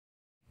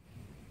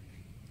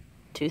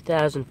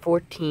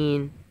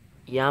2014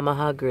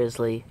 Yamaha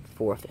Grizzly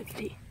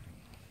 450.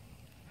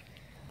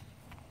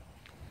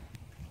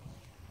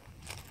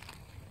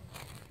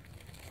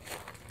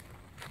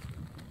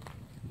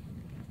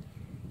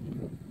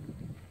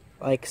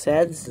 Like I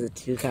said, this is a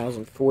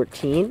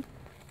 2014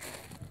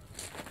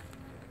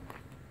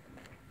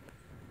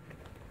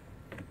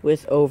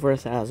 with over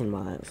 1,000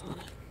 miles on it.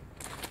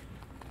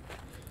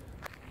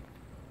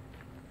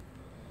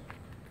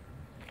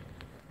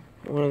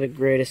 One of the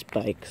greatest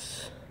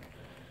bikes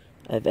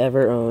I've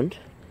ever owned.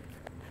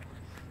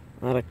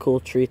 A lot of cool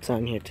treats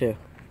on here too.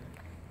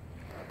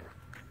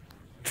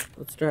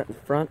 Let's start in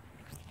front.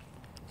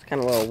 It's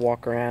kind of a little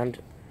walk around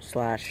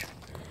slash,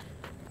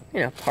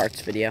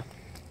 parts video.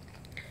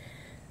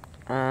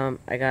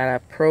 I got a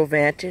Pro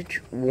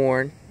Vantage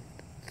Warn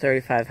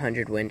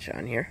 3500 winch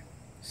on here.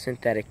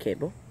 Synthetic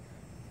cable.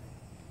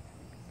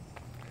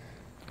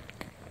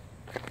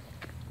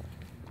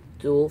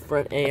 Dual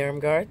front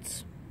A-arm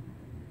guards.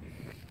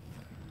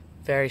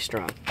 Very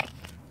strong.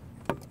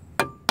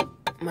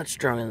 Much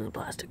stronger than the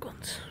plastic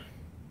ones.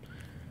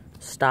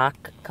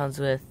 Stock comes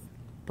with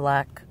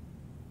black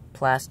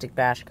plastic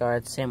bash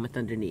guards, same with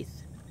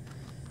underneath.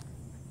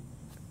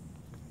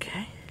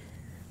 Okay.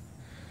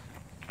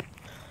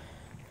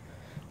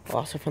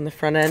 Also from the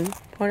front end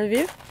point of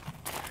view,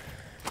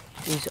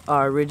 these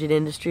are Rigid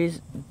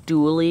Industries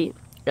dually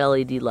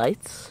LED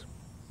lights.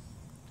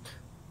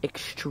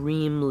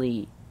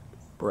 Extremely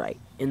bright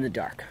in the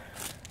dark.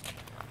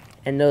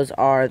 And those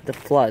are the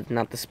flood,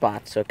 not the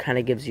spots, so it kind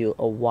of gives you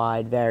a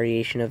wide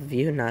variation of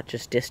view, not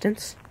just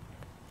distance.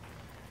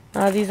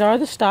 These are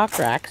the stock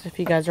racks, if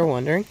you guys are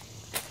wondering.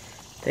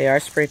 They are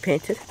spray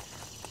painted.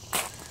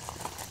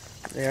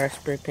 They are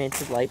spray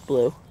painted light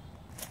blue.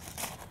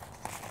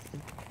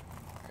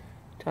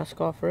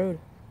 Tusk off-road.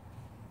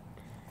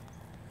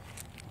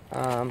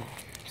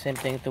 Same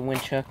thing with the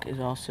winch hook, is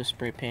also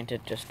spray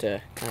painted just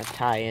to kind of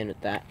tie in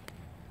with that.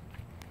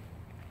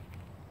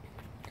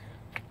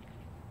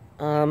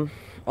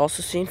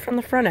 Also seen from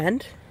the front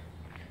end,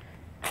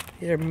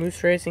 these are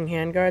Moose Racing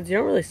handguards. You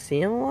don't really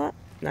see them a lot.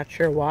 Not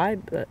sure why,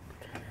 but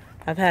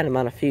I've had them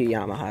on a few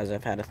Yamahas.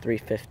 I've had a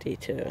 350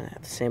 too, and I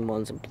have the same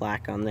ones in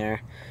black on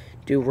there.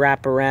 Do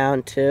wrap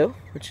around too,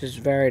 which is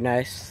very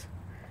nice.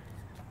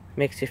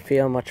 Makes you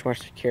feel much more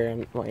secure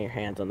when your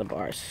hands on the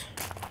bars.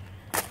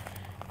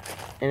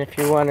 And if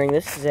you're wondering,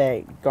 this is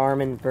a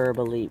Garmin Verb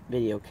Elite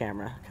video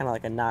camera, kind of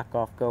like a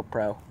knockoff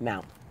GoPro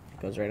mount.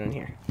 It goes right on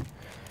here.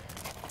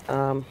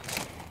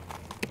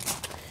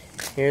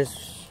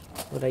 Here's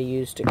what I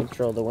use to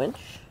control the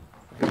winch.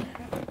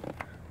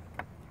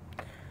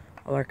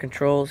 All our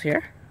controls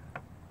here.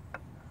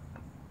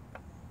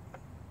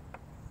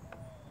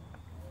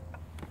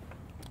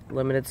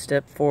 Limited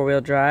step 4-wheel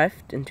drive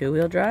and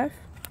 2-wheel drive.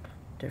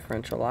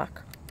 Differential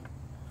lock.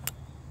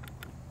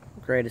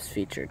 Greatest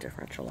feature,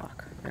 differential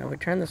lock. Now we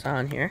turn this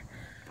on here.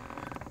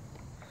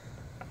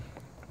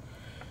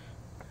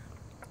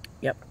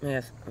 Yep, we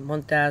have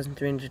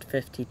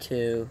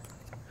 1,352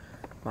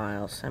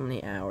 miles. How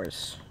many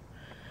hours?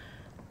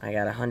 I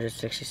got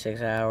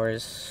 166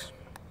 hours.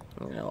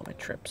 I got all my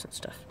trips and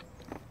stuff.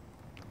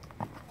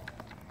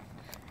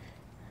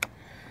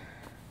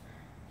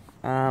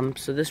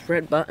 So this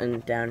red button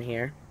down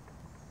here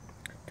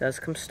does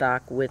come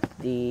stock with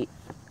the,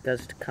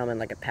 does come in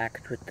like a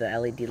package with the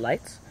LED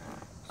lights.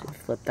 So you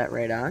flip that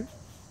right on.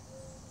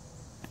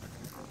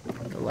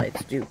 The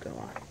lights do go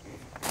on.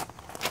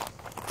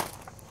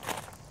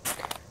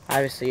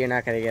 Obviously, you're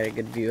not going to get a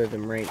good view of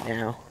them right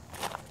now.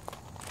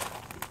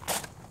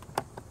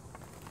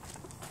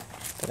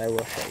 But I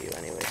will show you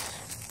anyways.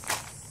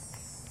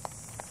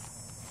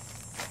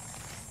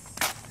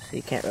 So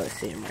you can't really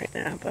see them right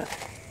now, but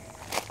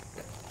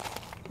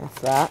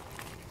that's that.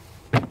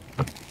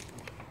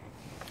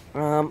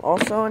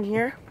 Also on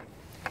here,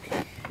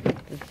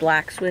 the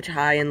black switch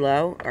high and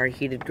low are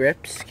heated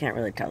grips. Can't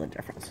really tell the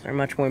difference. They're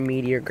much more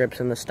meatier grips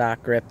than the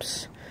stock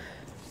grips.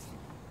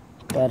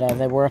 But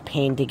they were a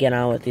pain to get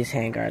on with these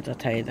handguards, I'll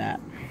tell you that.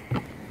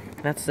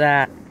 That's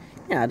that.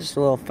 Yeah, just a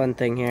little fun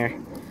thing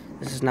here.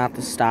 This is not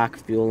the stock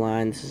fuel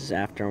line. This is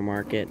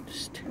aftermarket.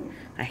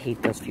 I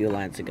hate those fuel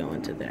lines that go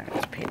into there.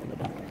 It's a pain in the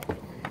butt.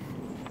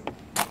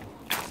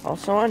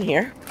 Also on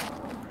here,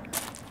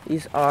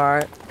 these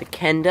are the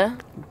Kenda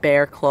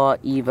Bear Claw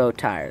Evo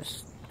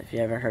tires. If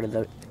you ever heard of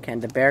the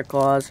Kenda Bear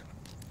Claws,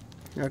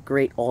 they're a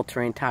great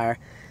all-terrain tire.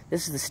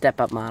 This is the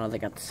step-up model. They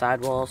got the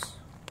sidewalls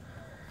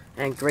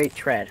and great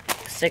tread.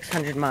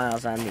 600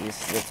 miles on these.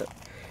 So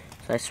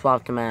I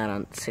swapped them out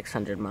on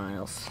 600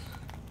 miles.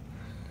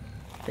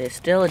 There's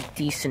still a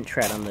decent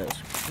tread on those.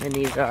 And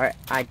these are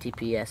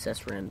ITP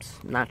SS rims.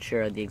 Not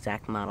sure of the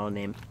exact model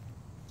name.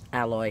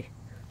 Alloy,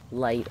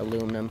 light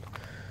aluminum.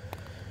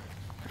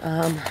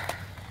 Same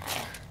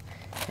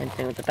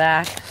thing with the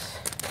backs.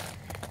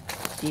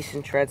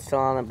 Decent tread still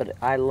on them, but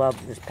I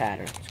love this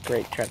pattern. It's a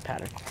great tread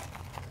pattern.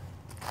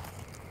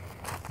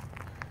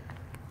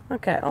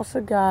 Okay,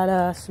 also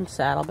got some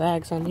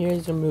saddlebags on here.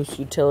 These are Moose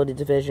Utility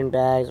Division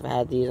bags. I've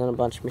had these on a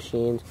bunch of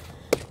machines.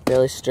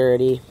 Really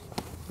sturdy.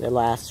 They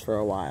last for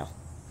a while.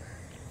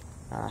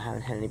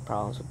 Haven't had any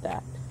problems with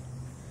that.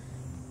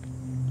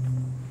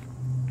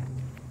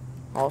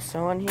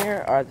 Also on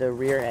here are the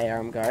rear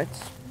A-arm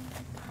guards.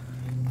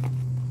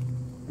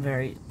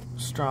 Very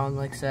strong,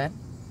 like I said.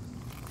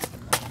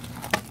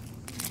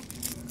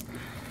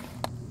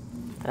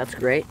 That's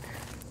great.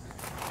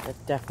 That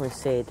definitely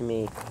saved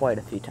me quite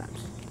a few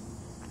times.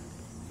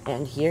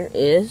 And here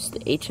is the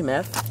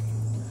HMF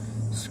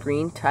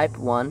Screen Type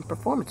 1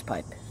 Performance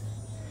Pipe,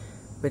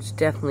 which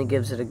definitely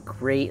gives it a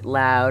great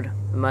loud,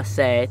 I must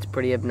say, it's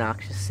pretty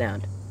obnoxious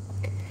sound.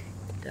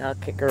 I'll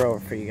kick her over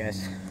for you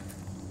guys.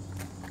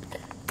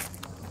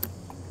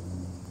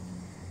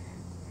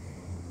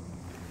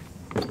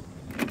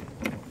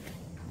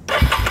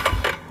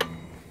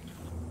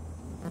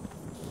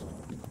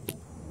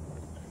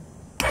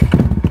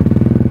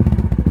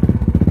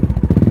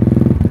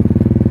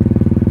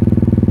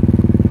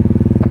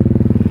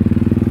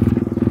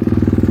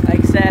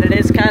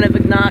 It is kind of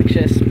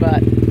obnoxious,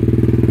 but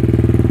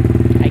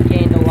I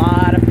gained a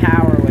lot of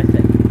power with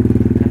it,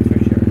 that's for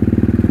sure.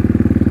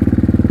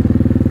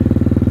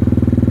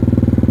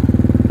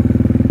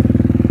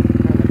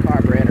 Turn the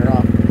carburetor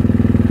off.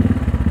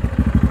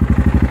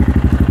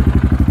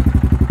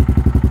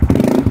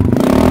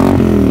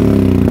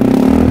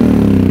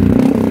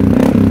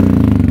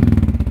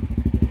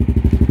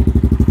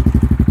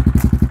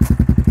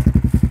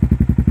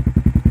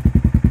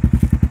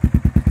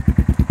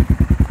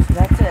 So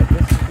that's it.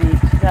 This is the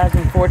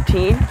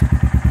 2014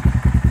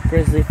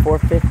 Grizzly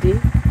 450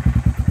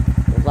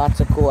 with lots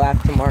of cool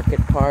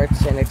aftermarket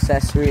parts and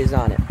accessories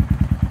on it.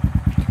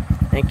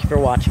 Thank you for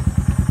watching.